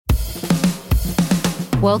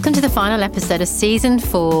Welcome to the final episode of Season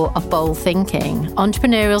 4 of Bold Thinking,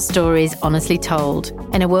 entrepreneurial stories honestly told.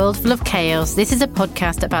 In a world full of chaos, this is a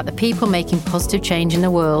podcast about the people making positive change in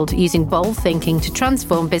the world using bold thinking to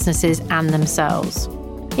transform businesses and themselves.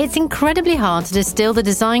 It's incredibly hard to distill the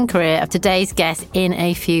design career of today's guest in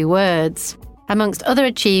a few words. Amongst other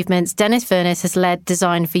achievements, Dennis Furness has led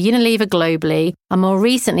design for Unilever globally and more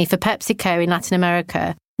recently for PepsiCo in Latin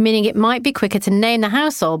America, meaning it might be quicker to name the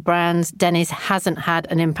household brands Dennis hasn't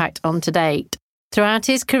had an impact on to date. Throughout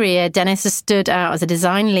his career, Dennis has stood out as a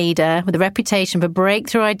design leader with a reputation for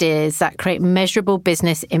breakthrough ideas that create measurable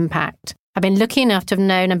business impact. I've been lucky enough to have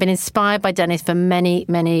known and been inspired by Dennis for many,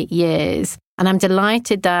 many years. And I'm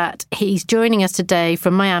delighted that he's joining us today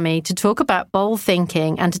from Miami to talk about bold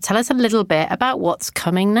thinking and to tell us a little bit about what's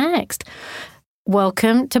coming next.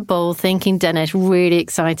 Welcome to Bold Thinking, Dennis. Really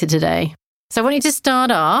excited today. So I want you to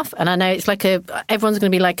start off, and I know it's like everyone's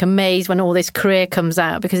going to be like amazed when all this career comes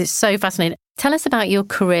out because it's so fascinating. Tell us about your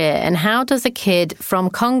career and how does a kid from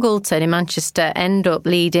Congleton in Manchester end up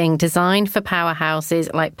leading design for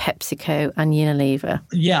powerhouses like PepsiCo and Unilever?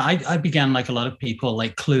 Yeah, I began like a lot of people,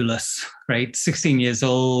 like clueless, right? 16 years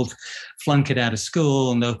old, flunked out of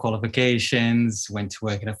school, no qualifications, went to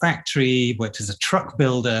work in a factory, worked as a truck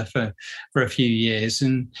builder for a few years.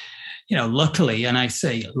 And luckily, and I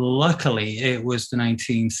say luckily, it was the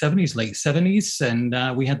 1970s, late 70s,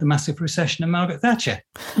 and we had the massive recession of Margaret Thatcher.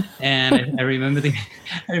 And I remember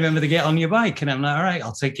the get on your bike, and I'm like, all right,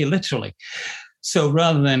 I'll take you literally. So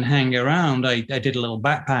rather than hang around, I did a little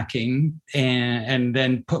backpacking and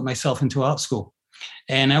then put myself into art school.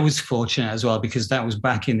 And I was fortunate as well because that was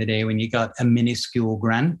back in the day when you got a minuscule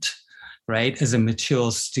grant, right, as a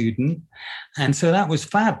mature student. And so that was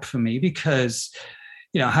fab for me because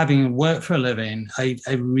having worked for a living, I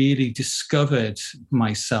really discovered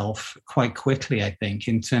myself quite quickly, I think,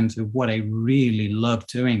 in terms of what I really love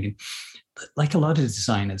doing. And like a lot of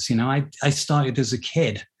designers, I started as a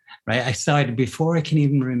kid, right? I started before I can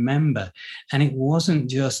even remember. And it wasn't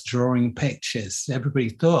just drawing pictures. Everybody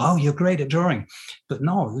thought, oh, you're great at drawing. But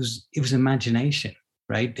no, it was imagination,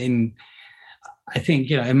 right? And I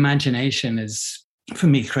think, imagination is, for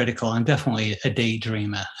me, critical. I'm definitely a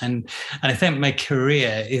daydreamer. And I think my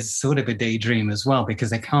career is sort of a daydream as well,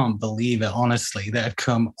 because I can't believe it, honestly, that I've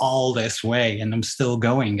come all this way and I'm still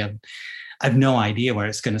going. I've no idea where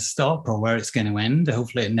it's going to stop or where it's going to end.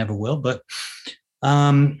 Hopefully it never will. But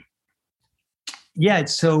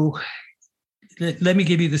so let me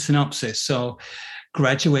give you the synopsis. So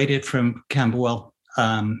graduated from Camberwell,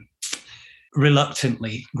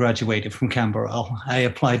 reluctantly graduated from Camberwell. I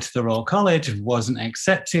applied to the Royal College, wasn't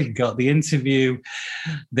accepted, got the interview.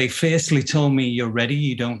 They fiercely told me, you're ready,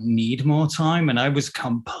 you don't need more time. And I was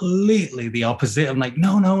completely the opposite. I'm like,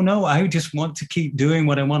 no, I just want to keep doing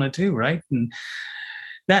what I want to do, right? And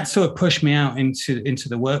that sort of pushed me out into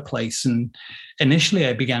the workplace. And initially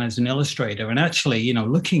I began as an illustrator. And actually,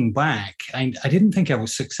 looking back, I didn't think I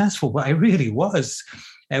was successful, but I really was.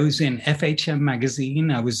 I was in FHM magazine.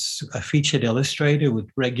 I was a featured illustrator with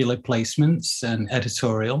regular placements and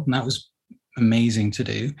editorial, and that was amazing to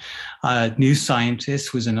do. New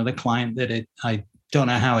Scientist was another client that I don't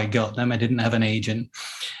know how I got them. I didn't have an agent,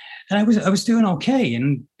 and I was doing okay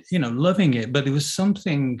and loving it, but there was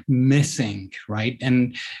something missing, right?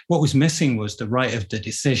 And what was missing was the right of the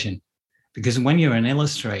decision, because when you're an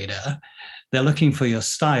illustrator, they're looking for your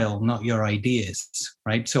style, not your ideas,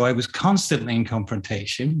 right? So I was constantly in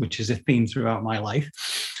confrontation, which is a theme throughout my life,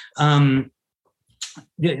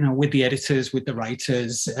 with the editors, with the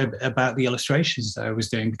writers about the illustrations that I was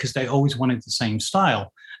doing, because they always wanted the same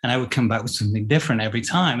style. And I would come back with something different every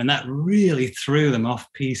time. And that really threw them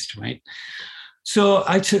off piste, right? So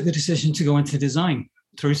I took the decision to go into design,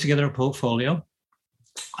 threw together a portfolio.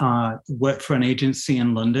 Worked for an agency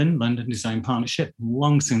in London Design Partnership,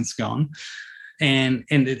 long since gone. And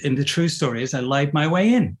the true story is I lied my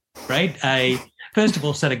way in, right? I, first of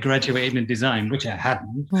all, said I graduated in design, which I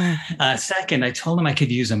hadn't. Second, I told them I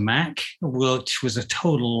could use a Mac, which was a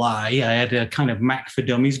total lie. I had a kind of Mac for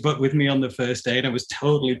Dummies book with me on the first day, and I was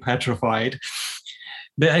totally petrified.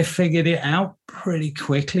 But I figured it out pretty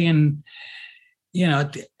quickly. And,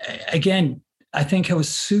 again, I think I was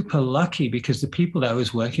super lucky because the people that I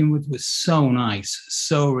was working with were so nice,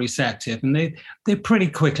 so receptive. And they pretty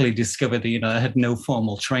quickly discovered that, I had no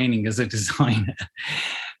formal training as a designer.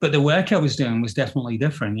 But the work I was doing was definitely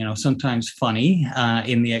different, sometimes funny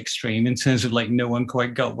in the extreme in terms of like no one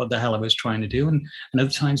quite got what the hell I was trying to do. And other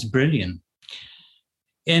times brilliant.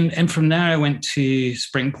 And from there, I went to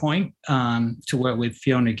Spring Point to work with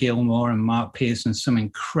Fiona Gilmore and Mark Pearson, some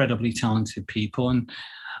incredibly talented people.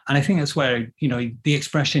 And I think that's where, the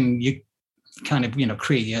expression, kind of,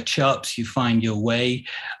 create your chops, you find your way.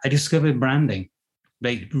 I discovered branding,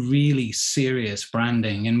 like really serious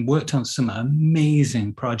branding, and worked on some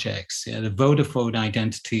amazing projects. The Vodafone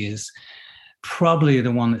identity is probably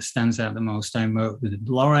the one that stands out the most. I worked with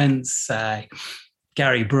Lawrence,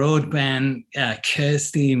 Gary Broadbent,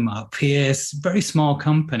 Kirsty, Mark Pierce, very small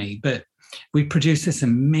company, but we produced this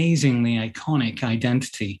amazingly iconic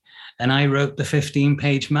identity. And I wrote the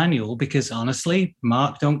 15-page manual because, honestly,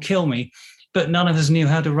 Mark, don't kill me, but none of us knew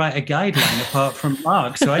how to write a guideline apart from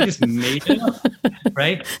Mark. So I just made it up,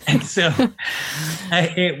 right? And so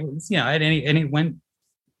it was, and it went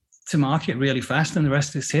to market really fast, and the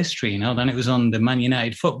rest is history. Then it was on the Man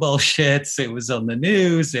United football shirts, it was on the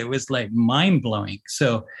news, it was like mind-blowing.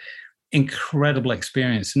 So incredible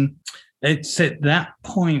experience. And it's at that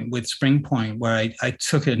point with SpringPoint where I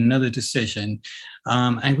took another decision,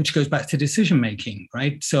 and which goes back to decision making,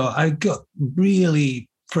 right? So I got really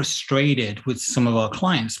frustrated with some of our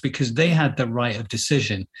clients because they had the right of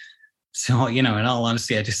decision. So, in all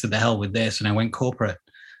honesty, I just said the hell with this, and I went corporate.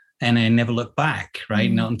 And I never looked back,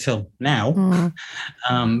 right? Not until now.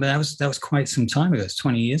 But that was quite some time ago. It's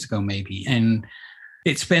 20 years ago, maybe. And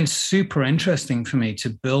it's been super interesting for me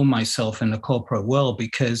to build myself in the corporate world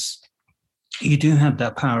because you do have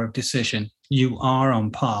that power of decision. You are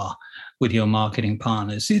on par with your marketing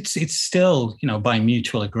partners. It's still, by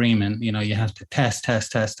mutual agreement, you have to test.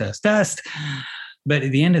 But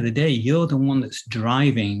at the end of the day, you're the one that's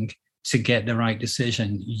driving to get the right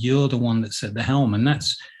decision. You're the one that's at the helm. And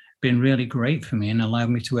that's been really great for me and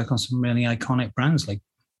allowed me to work on some really iconic brands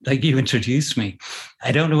like you introduced me.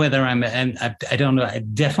 I don't know whether I don't know.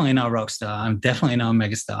 I'm definitely not a rock star. I'm definitely not a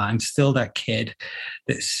megastar. I'm still that kid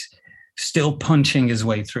that's still punching his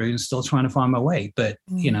way through and still trying to find my way. But,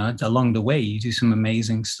 along the way, you do some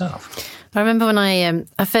amazing stuff. I remember when I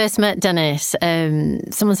first met Dennis,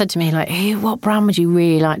 someone said to me, like, hey, what brand would you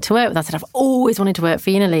really like to work with? I said, I've always wanted to work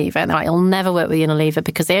for Unilever. And they're like, I'll never work with Unilever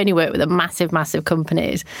because they only work with the massive, massive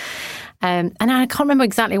companies. And I can't remember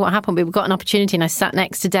exactly what happened. We got an opportunity and I sat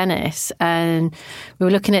next to Dennis and we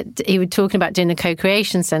were he was talking about doing the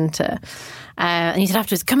co-creation centre. And he said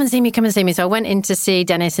afterwards, come and see me. So I went in to see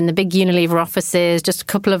Dennis in the big Unilever offices, just a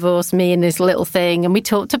couple of us, me and this little thing. And we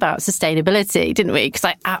talked about sustainability, didn't we? Because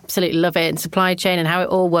I absolutely love it, and supply chain and how it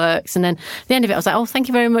all works. And then at the end of it, I was like, oh, thank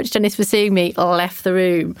you very much, Dennis, for seeing me. I left the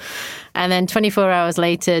room. And then 24 hours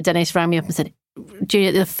later, Dennis rang me up and said,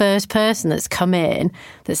 Julia, the first person that's come in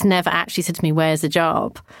that's never actually said to me, where's the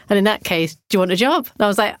job? And in that case, do you want a job? And I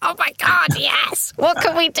was like, oh my God, yes! What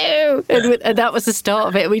can we do? And that was the start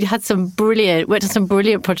of it. We had worked on some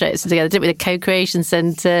brilliant projects together, didn't we? The Co-Creation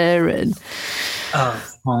Centre and...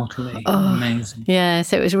 Totally amazing. Yeah,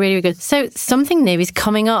 so it was really, really good. So something new is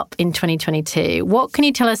coming up in 2022. What can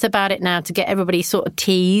you tell us about it now to get everybody sort of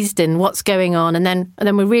teased and what's going on? And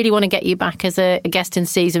then we really want to get you back as a guest in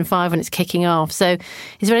season 5 when it's kicking off. So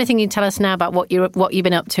is there anything you can tell us now about what you've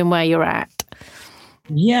been up to and where you're at?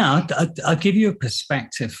 Yeah, I'll give you a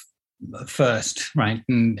perspective first, right?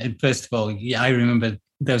 And first of all, I remember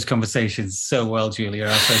those conversations so well, Julia,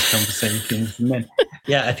 our first conversations. And then,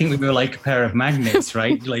 I think we were like a pair of magnets,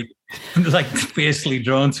 right? like fiercely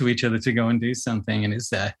drawn to each other to go and do something. And it's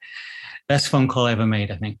the best phone call I ever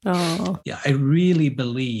made, I think. Oh. Yeah, I really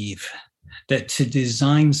believe that to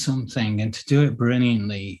design something and to do it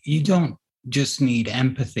brilliantly, you don't just need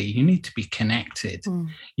empathy. You need to be connected.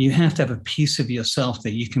 You have to have a piece of yourself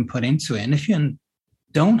that you can put into it. And if you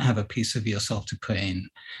don't have a piece of yourself to put in,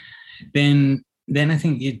 then I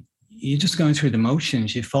think you're just going through the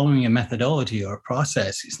motions. You're following a methodology or a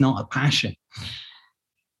process. It's not a passion.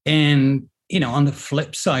 And, on the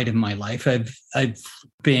flip side of my life, I've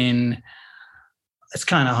been, it's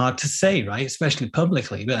kind of hard to say, right? Especially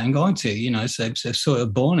publicly, but I'm going to, so I've sort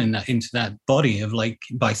of born into that body of like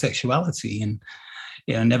bisexuality and,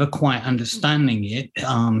 never quite understanding it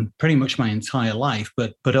pretty much my entire life,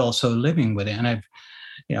 but also living with it. And I've,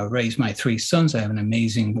 raised my 3 sons. I have an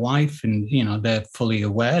amazing wife and, they're fully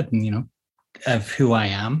aware and, of who I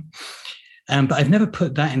am. But I've never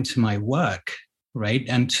put that into my work, right?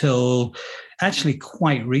 Until actually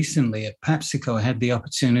quite recently at PepsiCo, I had the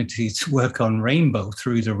opportunity to work on Rainbow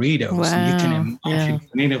through Doritos. Wow. And you can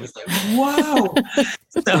imagine, it was like, wow.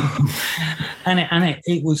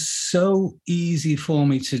 It was so easy for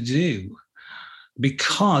me to do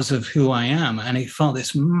because of who I am. And it felt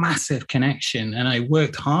this massive connection. And I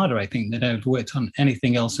worked harder, I think, than I've worked on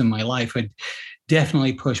anything else in my life. I'd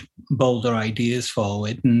definitely push bolder ideas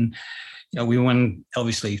forward. And, we won,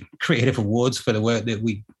 obviously, creative awards for the work that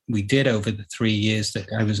we did over the 3 years that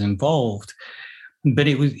I was involved. But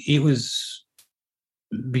it was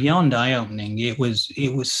beyond eye-opening. It was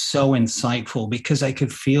so insightful because I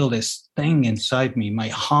could feel this thing inside me. My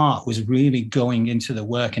heart was really going into the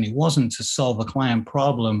work, and it wasn't to solve a client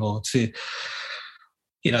problem or to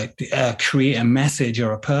create a message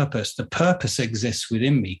or a purpose. The purpose exists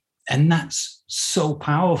within me, and that's so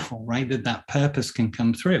powerful, right? That purpose can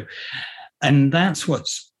come through, and that's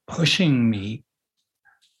what's pushing me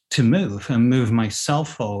to move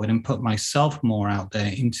myself forward and put myself more out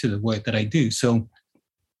there into the work that I do. So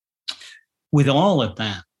with all of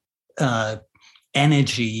that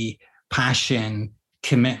energy, passion,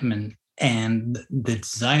 commitment, and the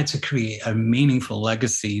desire to create a meaningful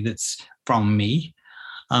legacy that's from me,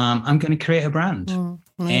 I'm going to create a brand.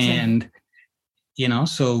 And,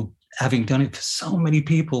 so having done it for so many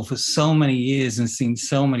people for so many years and seen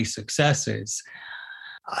so many successes,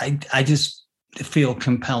 I just feel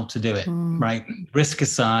compelled to do it, right? Risk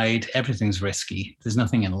aside, everything's risky. There's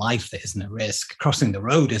nothing in life that isn't a risk. Crossing the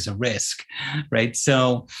road is a risk, right?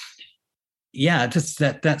 So, yeah, just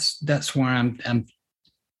that's where I'm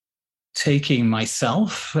taking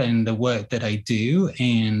myself and the work that I do.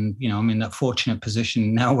 And, I'm in that fortunate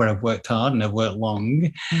position now where I've worked hard and I've worked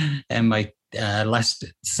long, and my last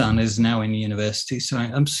son is now in university. So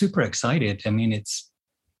I'm super excited. I mean, it's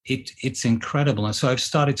incredible. And so I've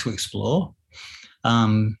started to explore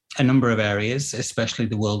a number of areas, especially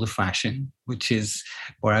the world of fashion, which is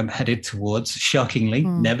where I'm headed towards. Shockingly,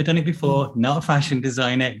 never done it before, not a fashion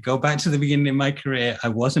designer. Go back to the beginning of my career. I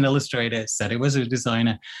was an illustrator, said I was a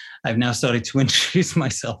designer. I've now started to introduce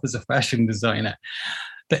myself as a fashion designer.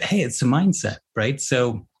 But hey, it's a mindset, right?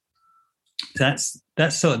 So that's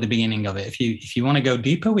sort of the beginning of it. If you want to go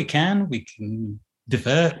deeper, we can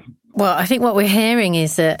defer. Well, I think what we're hearing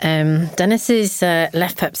is that Dennis has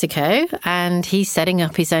left PepsiCo and he's setting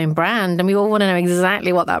up his own brand, and we all want to know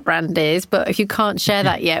exactly what that brand is. But if you can't share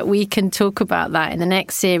that yet, we can talk about that in the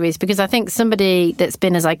next series, because I think somebody that's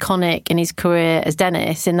been as iconic in his career as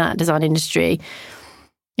Dennis in that design industry,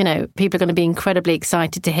 people are going to be incredibly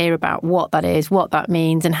excited to hear about what that is, what that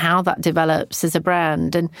means, and how that develops as a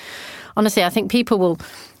brand. And honestly, I think people will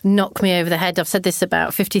knock me over the head. I've said this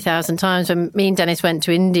about 50,000 times. When me and Dennis went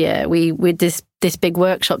to India, we did this big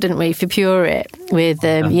workshop, didn't we, for Pureit with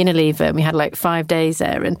Unilever. And we had like 5 days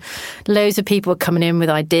there, and loads of people were coming in with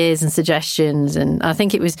ideas and suggestions. And I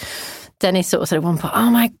think it was Dennis sort of said at one point,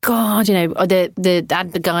 "Oh my God,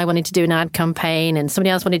 the guy wanted to do an ad campaign, and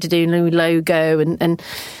somebody else wanted to do a new logo." And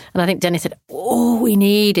I think Dennis said, "All we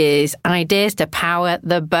need is ideas to power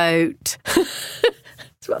the boat."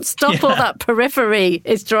 Stop all that periphery.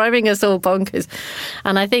 It's driving us all bonkers.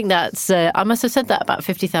 And I think that's, I must have said that about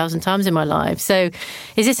 50,000 times in my life. So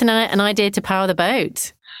is this an idea to power the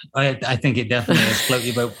boat? I think it definitely is. Float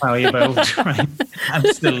your boat, power your boat, right?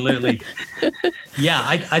 Absolutely. Yeah,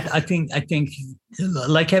 I think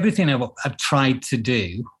like everything I've tried to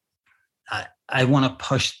do, I want to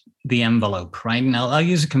push the envelope, right? Now, I'll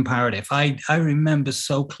use a comparative. I remember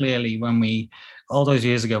so clearly all those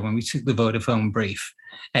years ago, when we took the Vodafone brief.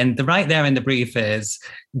 And right there in the brief is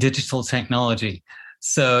digital technology.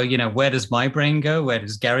 So, where does my brain go? Where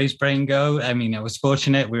does Gary's brain go? I mean, I was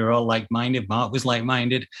fortunate. We were all like-minded. Mark was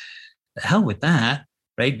like-minded. The hell with that,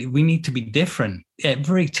 right? We need to be different.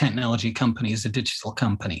 Every technology company is a digital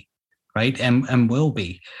company, right? And will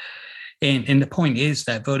be. And the point is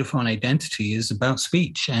that Vodafone Identity is about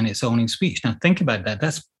speech, and it's owning speech. Now, think about that.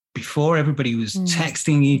 That's before everybody was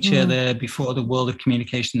texting each other, before the world of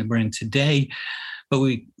communication that we're in today. But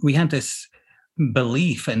we had this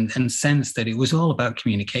belief and sense that it was all about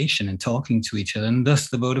communication and talking to each other, and thus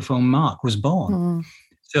the Vodafone mark was born.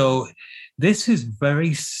 So this is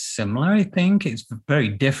very similar, I think. It's very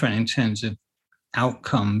different in terms of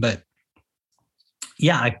outcome, but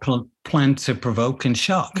yeah, I plan to provoke and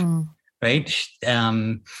shock, right?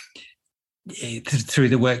 Through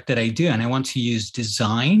the work that I do. And I want to use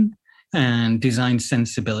design and design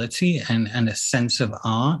sensibility and a sense of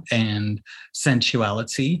art and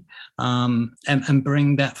sensuality, and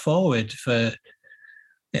bring that forward for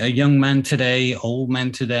a young man today, old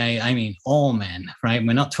men today. I mean, all men, right?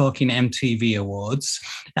 We're not talking MTV awards.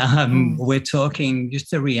 We're talking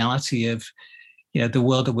just the reality of, the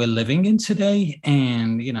world that we're living in today,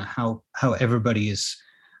 and, how everybody is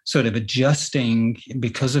sort of adjusting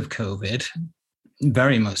because of COVID.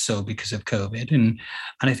 Very much so because of COVID. And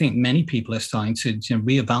I think many people are starting to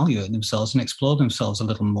reevaluate themselves and explore themselves a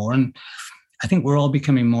little more. And I think we're all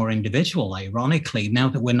becoming more individual, ironically, now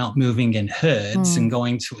that we're not moving in herds and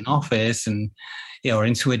going to an office and, or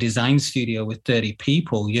into a design studio with 30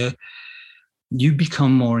 people. You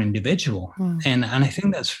become more individual. And I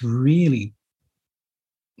think that's really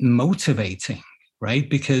motivating, right?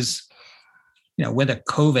 Because whether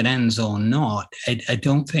COVID ends or not, I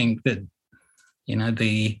don't think that,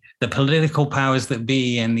 the political powers that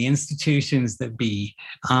be and the institutions that be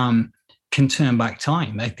can turn back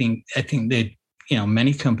time. I think that,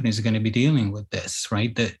 many companies are going to be dealing with this,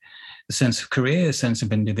 right? That the sense of career, a sense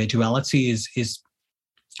of individuality is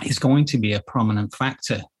going to be a prominent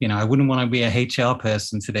factor. I wouldn't want to be a HR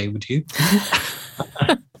person today, would you?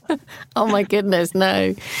 Oh my goodness,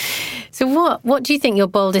 no. So what do you think your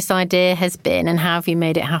boldest idea has been, and how have you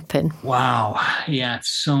made it happen? Wow. Yeah,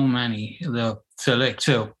 so many.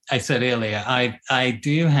 So I said earlier, I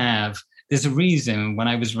do have, there's a reason when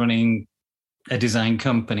I was running a design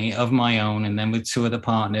company of my own and then with two other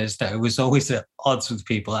partners that it was always at odds with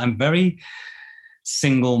people. I'm very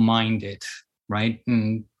single-minded, right?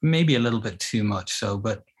 And maybe a little bit too much so,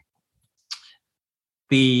 but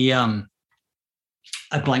I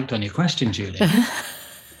blanked on your question, Julie.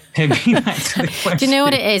 Do you know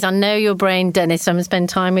what it is? I know your brain, Dennis. I'm going to spend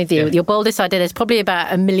time with you. Yeah. Your boldest idea, there's probably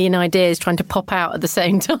about a million ideas trying to pop out at the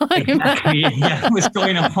same time. Exactly. Yeah, I was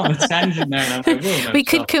going off on a tangent there. And I'm like, we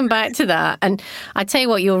could come back to that. And I tell you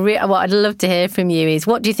what, what I'd love to hear from you is,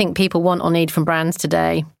 what do you think people want or need from brands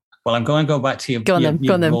today? Well, I'm going to go back to your bold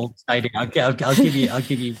idea. I'll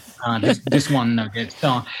give you this one nugget.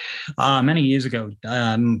 So, many years ago,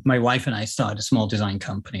 my wife and I started a small design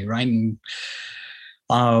company, right? And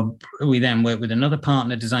we then worked with another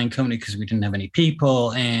partner design company because we didn't have any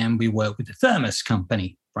people, and we worked with the Thermos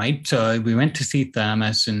company, right? So we went to see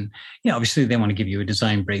Thermos, and obviously they want to give you a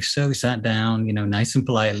design brief. So we sat down, nice and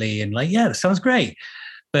politely, and like, yeah, that sounds great.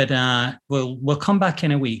 But we'll come back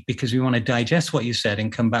in a week because we want to digest what you said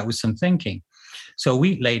and come back with some thinking. So a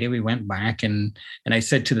week later, we went back and I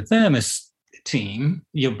said to the Thermos team,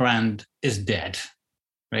 your brand is dead,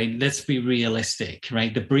 right? Let's be realistic,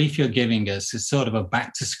 right? The brief you're giving us is sort of a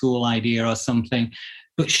back to school idea or something,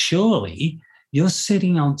 but surely you're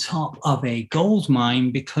sitting on top of a gold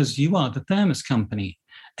mine because you are the Thermos company.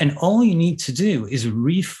 And all you need to do is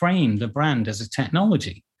reframe the brand as a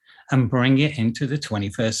technology and bring it into the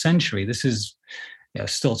 21st century. This is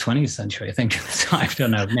still 20th century, I think. I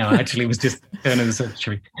don't know. No, actually, it was just the turn of the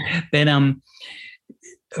century. Then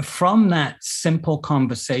from that simple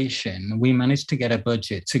conversation, we managed to get a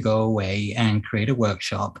budget to go away and create a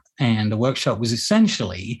workshop. And the workshop was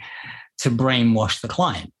essentially to brainwash the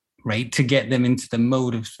client, right? To get them into the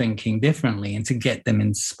mode of thinking differently and to get them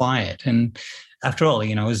inspired. And after all,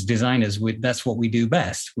 as designers, that's what we do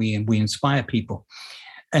best. We inspire people.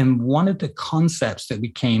 And one of the concepts that we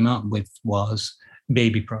came up with was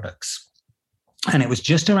baby products. And it was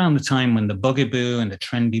just around the time when the Bugaboo and the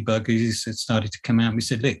trendy buggies had started to come out. We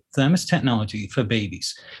said, look, Thermos technology for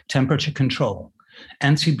babies, temperature control,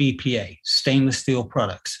 anti-BPA, stainless steel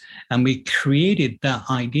products. And we created that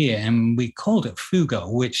idea and we called it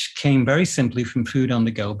Fugo, which came very simply from food on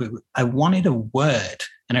the go. But I wanted a word.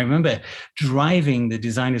 And I remember driving the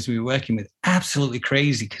designers we were working with absolutely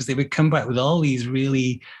crazy because they would come back with all these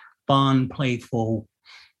really fun, playful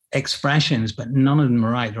expressions, but none of them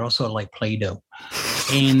are right. They're all sort of like Play-Doh.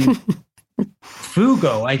 And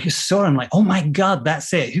Fugo, I just saw him like, oh my God,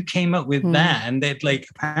 that's it. Who came up with that? And they'd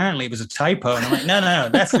apparently it was a typo. And I'm like, no,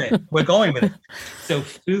 that's it. We're going with it. So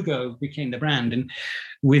Fugo became the brand. And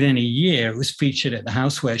within a year, it was featured at the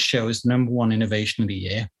Houseware Show as #1 innovation of the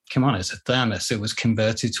year. Come on, it's a Thermos. It was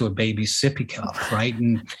converted to a baby sippy cup, right?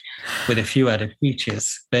 And with a few added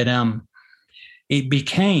features. But it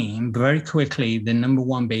became very quickly the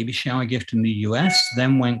 #1 baby shower gift in the US,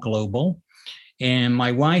 then went global. And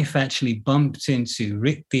my wife actually bumped into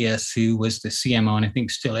Rick Diaz, who was the CMO, and I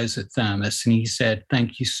think still is at Thermos. And he said,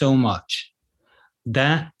 thank you so much.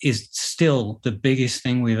 That is still the biggest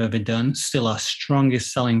thing we've ever done, still our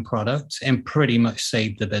strongest selling product, and pretty much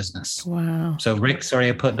saved the business. Wow. So Rick, sorry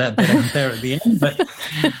I put that bit in there at the end, but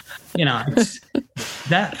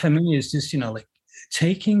that for me is just,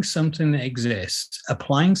 taking something that exists,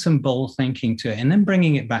 applying some bold thinking to it, and then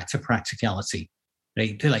bringing it back to practicality,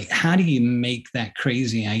 right? Like, how do you make that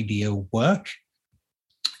crazy idea work?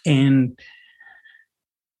 And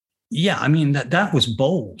yeah, I mean, that was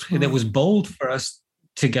bold. That was bold for us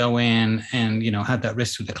to go in and, have that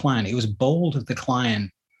risk with the client. It was bold of the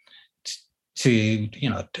client to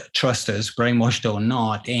trust us, brainwashed or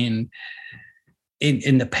not. And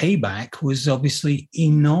in the payback was obviously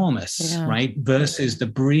enormous, right? Versus the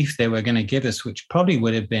brief they were going to give us, which probably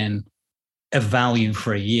would have been a value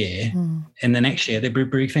for a year. And the next year they'd be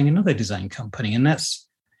briefing another design company. And that's,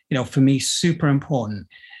 for me, super important.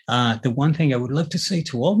 The one thing I would love to say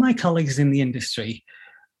to all my colleagues in the industry,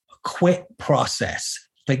 quit process,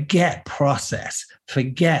 forget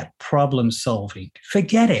problem solving,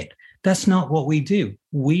 forget it. That's not what we do.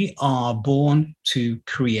 We are born to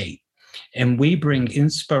create, and we bring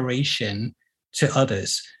inspiration to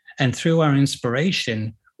others. And through our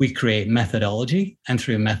inspiration, we create methodology. And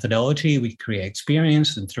through methodology, we create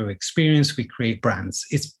experience. And through experience, we create brands.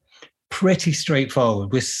 It's pretty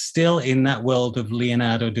straightforward. We're still in that world of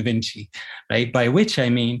Leonardo da Vinci, right? By which I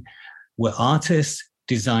mean we're artists,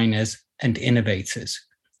 designers, and innovators.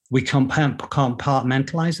 We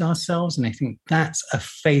compartmentalize ourselves, and I think that's a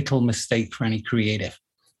fatal mistake for any creative.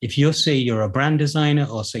 If you say you're a brand designer,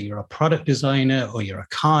 or say you're a product designer, or you're a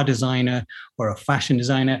car designer, or a fashion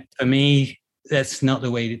designer, for me, that's not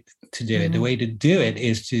the way to do it. The way to do it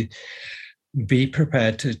is to be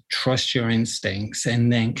prepared to trust your instincts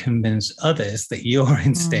and then convince others that your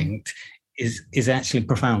instinct is actually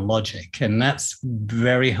profound logic. And that's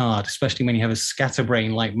very hard, especially when you have a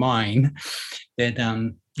scatterbrain like mine. That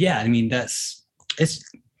I mean, it's, as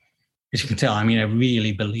you can tell, I mean, I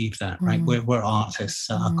really believe that, right? We're artists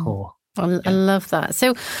at our core. I love that.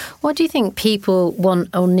 So what do you think people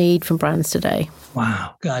want or need from brands today?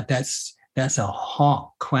 Wow, God, that's a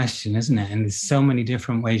hot question, isn't it? And there's so many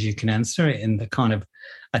different ways you can answer it in the kind of,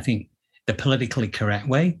 I think, the politically correct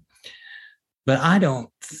way. But I don't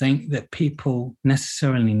think that people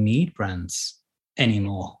necessarily need brands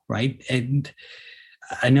anymore, right? And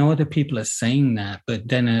I know other people are saying that, but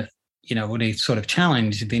then, when they sort of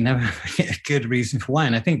challenge, they never get a good reason for why.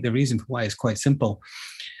 And I think the reason for why is quite simple.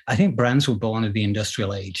 I think brands were born of the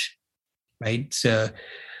industrial age, right? So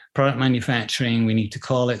product manufacturing, we need to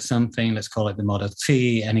call it something. Let's call it the Model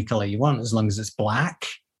T, any color you want, as long as it's black.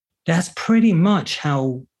 That's pretty much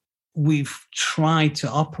how we've tried to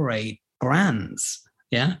operate brands.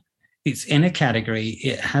 Yeah. It's in a category.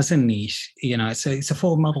 It has a niche, it's a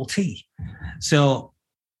Ford Model T. So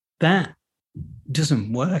that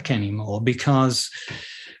doesn't work anymore because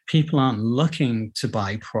people aren't looking to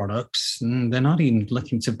buy products, and they're not even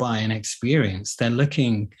looking to buy an experience. They're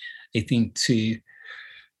looking, I think, to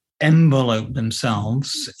envelope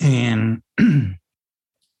themselves in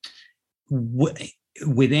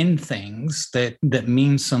within things that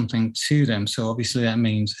mean something to them. So obviously that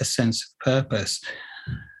means a sense of purpose,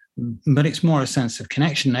 but it's more a sense of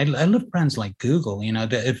connection. I love brands like Google,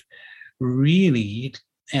 that have really,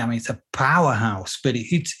 it's a powerhouse, but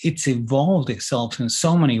it's evolved itself in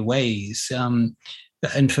so many ways.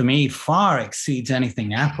 And for me, far exceeds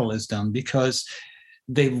anything Apple has done, because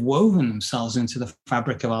they've woven themselves into the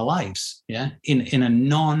fabric of our lives, in a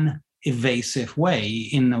non-evasive way,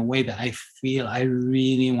 in a way that I feel I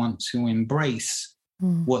really want to embrace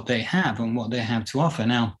what they have and what they have to offer.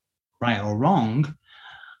 Now, right or wrong,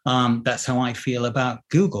 that's how I feel about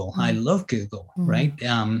Google. I love Google, right?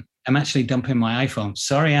 I'm actually dumping my iPhone.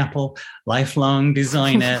 Sorry, Apple, lifelong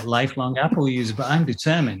designer, lifelong Apple user, but I'm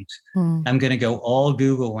determined. I'm going to go all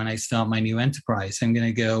Google when I start my new enterprise. I'm going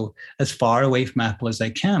to go as far away from Apple as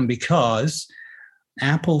I can, because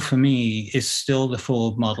Apple for me is still the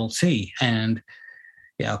Ford Model T. And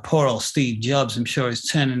poor old Steve Jobs, I'm sure, is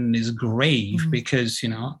turning in his grave because,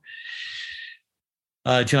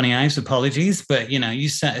 Johnny Ives, apologies, but, you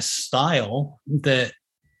set a style that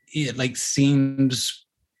it seems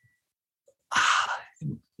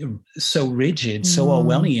so rigid, so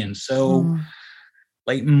Orwellian, so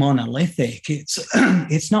monolithic.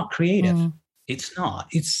 It's not creative. It's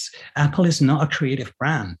not. Apple is not a creative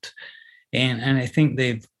brand, and I think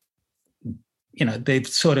they've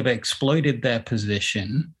sort of exploited their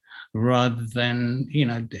position rather than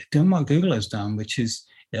doing what Google has done, which is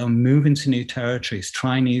move into new territories,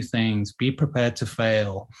 try new things, be prepared to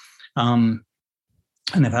fail, and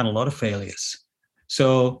they've had a lot of failures.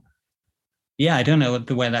 So. Yeah, I don't know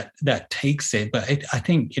the way that takes it, but I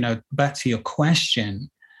think, back to your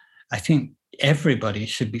question, I think everybody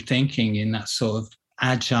should be thinking in that sort of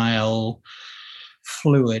agile,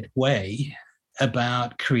 fluid way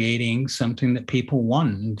about creating something that people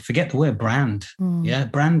want. And forget the word brand. Yeah,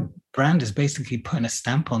 brand is basically putting a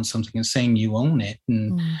stamp on something and saying you own it,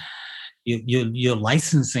 and you're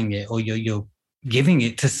licensing it, or you're giving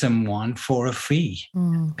it to someone for a fee.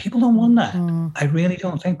 People don't want that. I really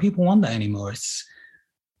don't think people want that anymore. It's,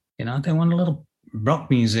 they want a little rock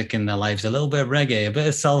music in their lives, a little bit of reggae, a bit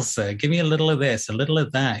of salsa. Give me a little of this, a little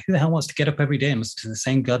of that. Who the hell wants to get up every day and listen to the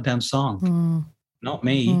same goddamn song? Not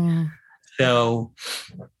me. So,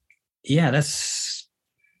 that's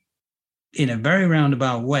in a very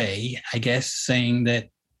roundabout way, I guess, saying that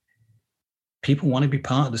people want to be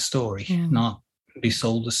part of the story, not be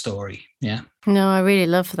sold the story. Yeah. No, I really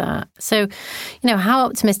love that. So, how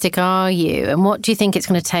optimistic are you, and what do you think it's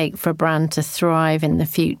going to take for a brand to thrive in the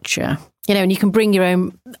future? And you can bring your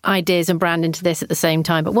own ideas and brand into this at the same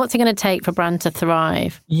time. But what's it going to take for brand to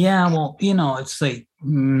thrive? Yeah, well, it's like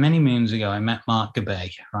many moons ago, I met Mark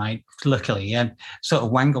Gabay, right? Luckily, I sort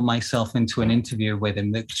of wangled myself into an interview with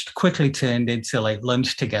him that quickly turned into like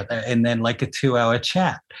lunch together and then like a 2-hour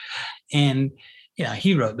chat. And,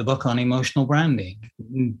 he wrote the book on emotional branding.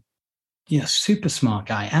 Super smart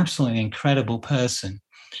guy, absolutely incredible person.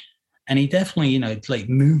 And he definitely, like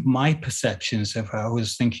moved my perceptions of how I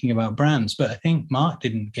was thinking about brands. But I think Mark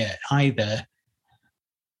didn't get either.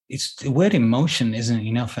 The word emotion isn't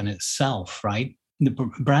enough in itself, right? The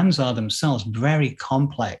brands are themselves very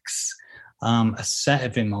complex, a set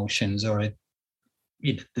of emotions, or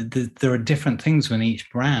there are different things within each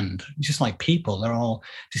brand. Just like people, they're all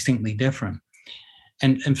distinctly different.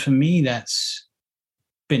 And for me, that's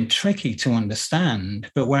been tricky to understand.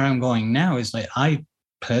 But where I'm going now is like, I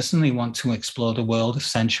personally want to explore the world of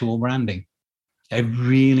sensual branding. I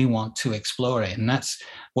really want to explore it. And that's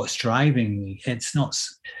what's driving me. It's not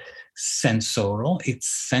sensorial, it's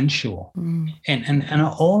sensual. And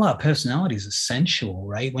all our personalities are sensual,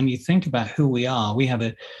 right? When you think about who we are, we have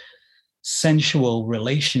a sensual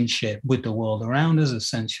relationship with the world around us, a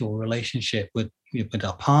sensual relationship with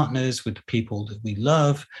our partners, with the people that we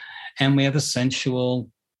love. And we have a sensual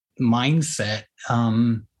mindset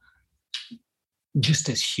just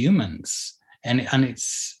as humans. And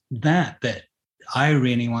it's that I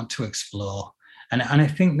really want to explore. And I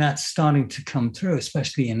think that's starting to come through,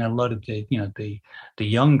 especially in a lot of the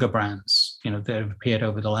younger brands, that have appeared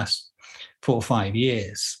over the last 4 or 5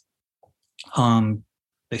 years.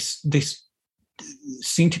 They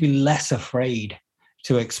seem to be less afraid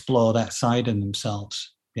to explore that side of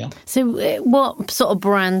themselves. Yeah. So what sort of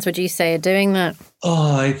brands would you say are doing that?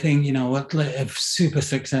 Oh, I think, a super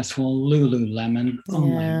successful Lululemon. Oh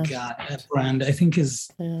my God, that brand I think is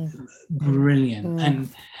brilliant. And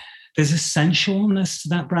there's a sensualness to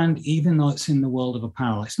that brand, even though it's in the world of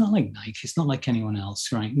apparel. It's not like Nike. It's not like anyone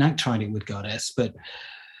else, right? Nike tried it with Goddess, but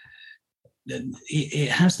it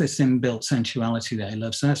has this inbuilt sensuality that I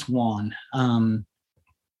love. So that's one. And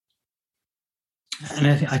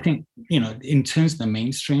I think, in terms of the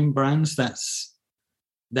mainstream brands, that's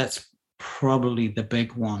probably the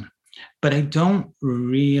big one. But I don't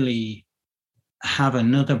really have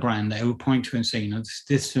another brand that I would point to and say,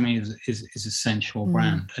 this for me is a sensual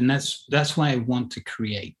brand. And that's why I want to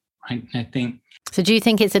create, right? And I think. So do you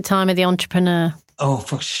think it's a time of the entrepreneur? Oh,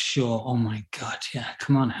 for sure. Oh my God. Yeah.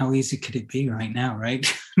 Come on. How easy could it be right now, right?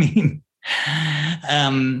 I mean,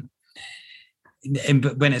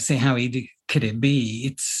 but when I say how easy could it be,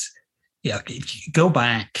 it's, if you go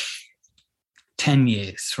back 10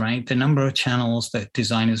 years, right? The number of channels that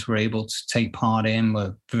designers were able to take part in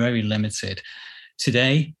were very limited.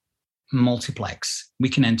 Today, multiplex. We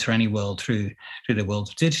can enter any world through the world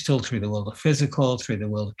of digital, through the world of physical, through the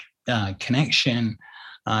world of connection,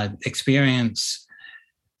 experience.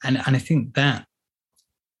 And I think that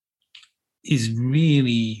is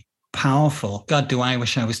really powerful. God, do I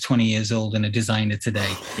wish I was 20 years old and a designer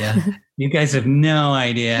today. Yeah. You guys have no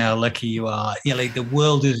idea how lucky you are. Like the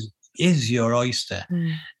world is your oyster.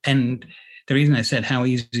 And the reason I said how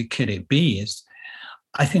easy could it be is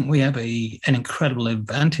I think we have an incredible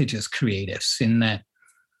advantage as creatives in that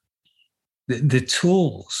the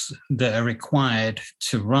tools that are required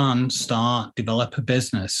to run, start, develop a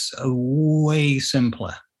business are way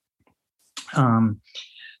simpler.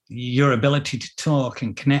 Your ability to talk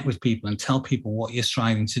and connect with people and tell people what you're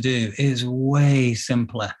striving to do is way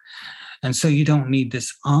simpler. And so you don't need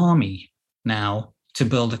this army now to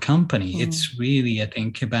build a company. It's really, I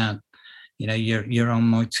think, about, your own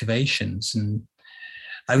motivations. And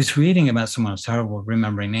I was reading about someone, I was terrible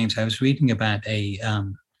remembering names. I was reading about a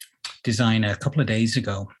designer a couple of days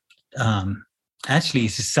ago. Actually,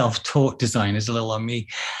 he's a self-taught designer, it's a little on me.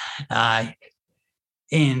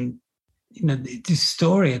 And this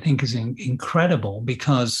story, I think, is incredible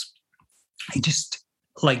because he just,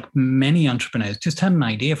 like many entrepreneurs, just had an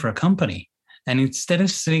idea for a company. And instead of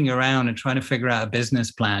sitting around and trying to figure out a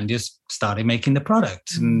business plan, just started making the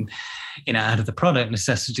product. And, out of the product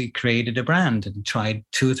necessity, created a brand and tried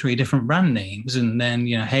 2 or 3 different brand names. And then,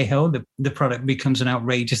 hey ho, the product becomes an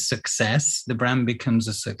outrageous success. The brand becomes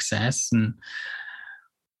a success. And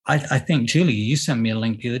I think, Julie, you sent me a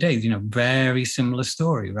link the other day, very similar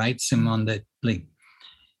story, right? Someone that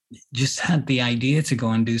just had the idea to go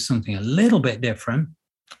and do something a little bit different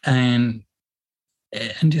and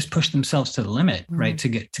just push themselves to the limit, right?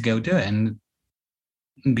 To go do it. And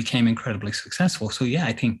and became incredibly successful. So yeah,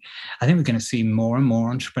 I think we're going to see more and more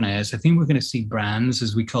entrepreneurs. I think we're going to see brands,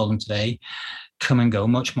 as we call them today, come and go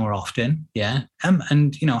much more often. Yeah.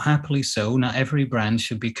 And happily so. Not every brand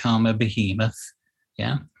should become a behemoth.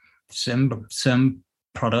 Yeah. Some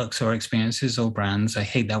products or experiences or brands, I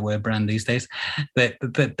hate that word brand these days, but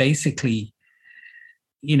basically,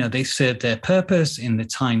 they serve their purpose in the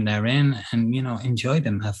time they're in, and, enjoy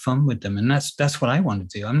them, have fun with them. And that's what I want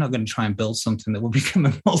to do. I'm not going to try and build something that will become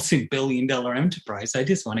a multi-billion-dollar enterprise. I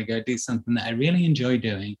just want to go do something that I really enjoy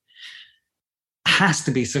doing. Has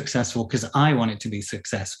to be successful because I want it to be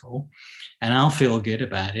successful, and I'll feel good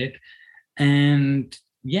about it. And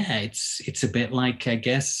yeah, it's a bit like, I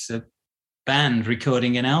guess, a band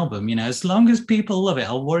recording an album. As long as people love it,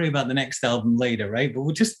 I'll worry about the next album later, right?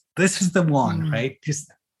 But this is the one, right?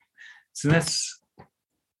 So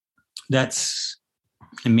that's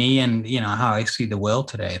me, and how I see the world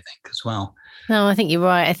today, I think, as well. No, I think you're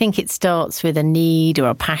right. I think it starts with a need or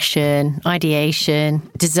a passion,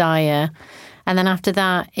 ideation, desire. And then after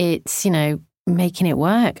that, it's, making it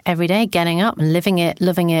work every day, getting up and living it,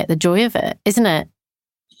 loving it, the joy of it, isn't it?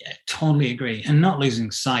 Yeah, totally agree. And not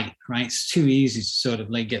losing sight, right? It's too easy to sort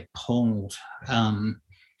of get pulled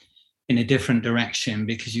in a different direction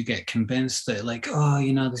because you get convinced that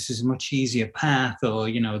this is a much easier path, or,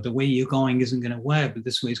 the way you're going isn't going to work, but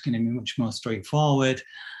this way is going to be much more straightforward.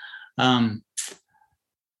 But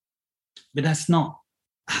that's not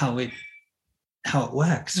how it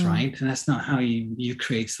works, right? And that's not how you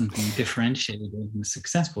create something differentiated and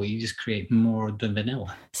successful. You just create more of the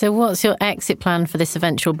vanilla. So what's your exit plan for this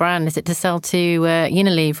eventual brand? Is it to sell to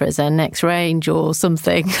Unilever as their next range or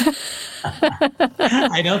something?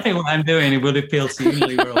 I don't think what I'm doing it would appeal to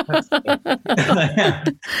Unilever or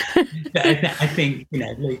Pepsi. I think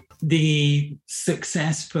the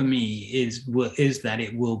success for me is that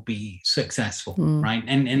it will be successful, right?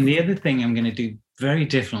 And the other thing I'm going to do very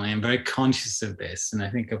differently, I'm very conscious of this, and I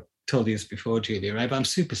think I've told you this before, Julia, right? But I'm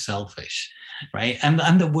super selfish, right?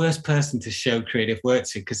 I'm the worst person to show creative work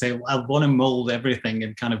to, because I want to mold everything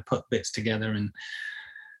and kind of put bits together, and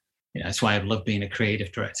that's why I've loved being a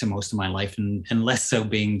creative director most of my life, and less so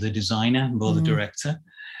being the designer, more the director.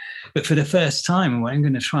 But for the first time, what I'm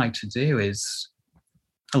going to try to do is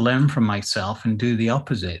learn from myself and do the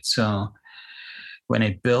opposite. So when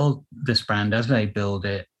I build this brand, as I build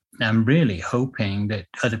it, I'm really hoping that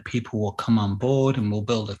other people will come on board and we'll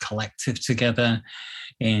build a collective together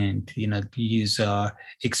and, use our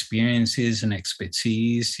experiences and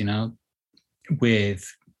expertise, with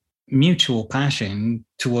mutual passion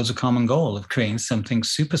towards a common goal of creating something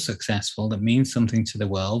super successful that means something to the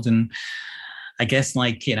world. And I guess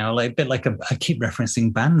a bit like I keep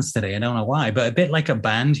referencing bands today. I don't know why, but a bit like a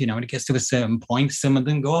band, when it gets to a certain point, some of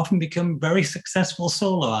them go off and become very successful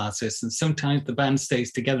solo artists. And sometimes the band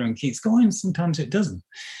stays together and keeps going. Sometimes it doesn't.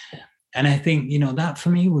 And I think, that for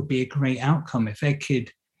me would be a great outcome if I could,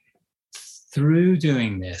 through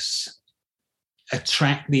doing this,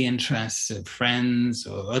 attract the interests of friends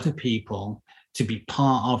or other people to be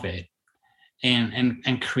part of it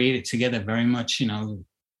and create it together very much,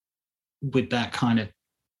 with that kind of,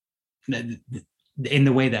 in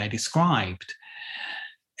the way that I described.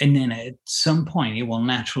 And then at some point it will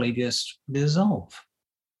naturally just dissolve,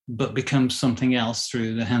 but become something else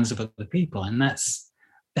through the hands of other people. And that's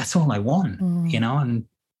all I want, and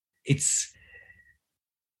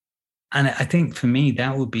and I think for me,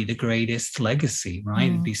 that would be the greatest legacy, right?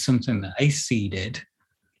 It'd be something that I seeded,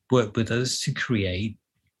 worked with us to create,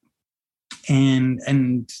 and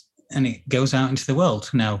it goes out into the world.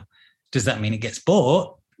 Now, does that mean it gets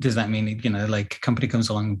bought? Does that mean, a company comes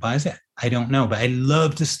along and buys it? I don't know, but I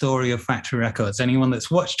love the story of Factory Records. Anyone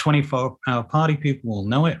that's watched 24 Hour Party People will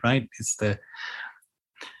know it, right? It's the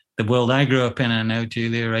world I grew up in. I know,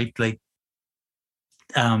 Julia, right?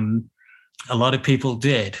 A lot of people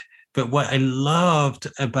did. But what I loved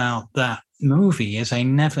about that movie is I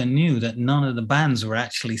never knew that none of the bands were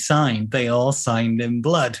actually signed. They all signed in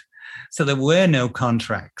blood. So there were no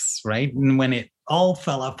contracts, right? And when it all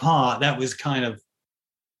fell apart, that was kind of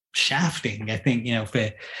shafting, I think,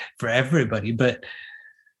 for everybody. But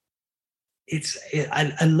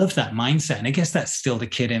I love that mindset. And I guess that's still the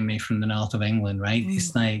kid in me from the north of England, right?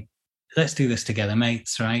 It's like, let's do this together,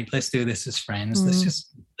 mates, right? Let's do this as friends. Let's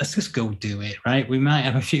just go do it, right? We might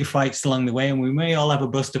have a few fights along the way and we may all have a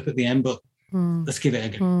bust up at the end, but let's give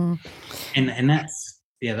it a go. And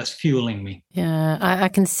that's fueling me. Yeah, I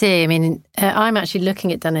can see. I mean, I'm actually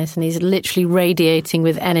looking at Dennis and he's literally radiating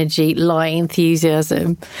with energy, light,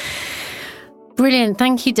 enthusiasm. Brilliant.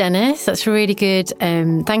 Thank you, Dennis. That's really good.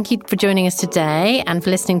 Thank you for joining us today and for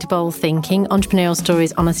listening to Bold Thinking, Entrepreneurial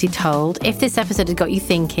Stories Honestly Told. If this episode has got you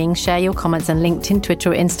thinking, share your comments on LinkedIn,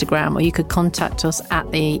 Twitter or Instagram, or you could contact us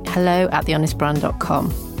at the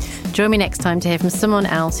hello@thehonestbrand.com. Join me next time to hear from someone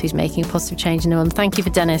else who's making a positive change in the world. Thank you for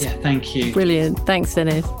Dennis. Yeah, thank you. Brilliant. Thanks,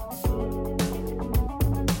 Dennis.